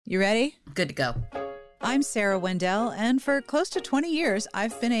You ready? Good to go. I'm Sarah Wendell, and for close to 20 years,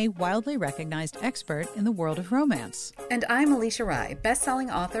 I've been a widely recognized expert in the world of romance. And I'm Alicia Rye,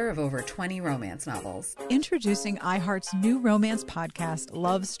 best-selling author of over 20 romance novels. Introducing iHeart's new romance podcast,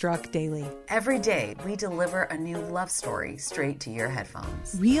 Lovestruck Daily. Every day, we deliver a new love story straight to your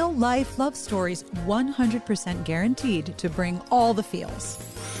headphones. Real-life love stories, 100% guaranteed to bring all the feels.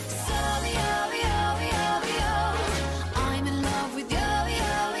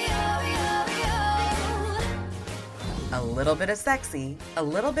 A little bit of sexy, a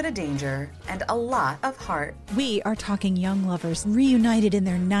little bit of danger, and a lot of heart. We are talking young lovers reunited in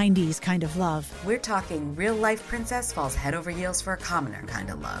their 90s kind of love. We're talking real-life princess falls head over heels for a commoner kind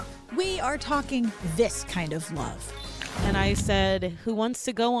of love. We are talking this kind of love. And I said, who wants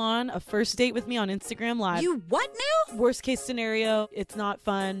to go on a first date with me on Instagram Live? You what now? Worst case scenario, it's not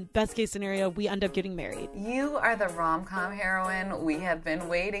fun. Best case scenario, we end up getting married. You are the rom-com heroine we have been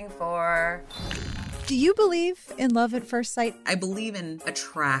waiting for. Do you believe in love at first sight? I believe in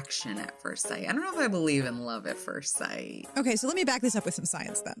attraction at first sight. I don't know if I believe in love at first sight. Okay, so let me back this up with some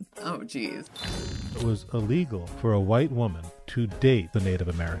science then. Oh, geez. It was illegal for a white woman to date the Native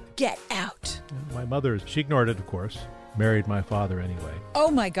American. Get out. And my mother, she ignored it, of course, married my father anyway.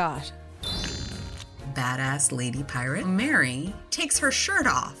 Oh my God. Badass lady pirate Mary takes her shirt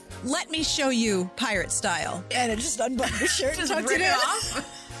off. Let me show you pirate style. And it just unbuttoned the shirt and tucked it in.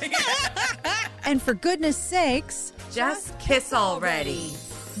 Off. And for goodness sakes, just kiss already.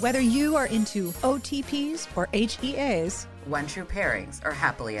 Whether you are into OTPs or HEAs, One True Pairings or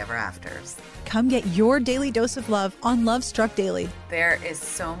Happily Ever Afters. come get your daily dose of love on Lovestruck Daily. There is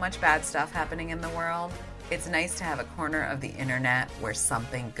so much bad stuff happening in the world. It's nice to have a corner of the internet where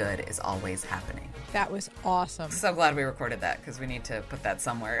something good is always happening. That was awesome. So glad we recorded that because we need to put that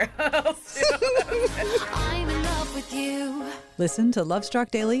somewhere else. I'm in love with you. Listen to Lovestruck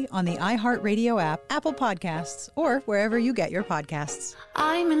Daily on the iHeartRadio app, Apple Podcasts, or wherever you get your podcasts.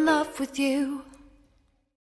 I'm in love with you.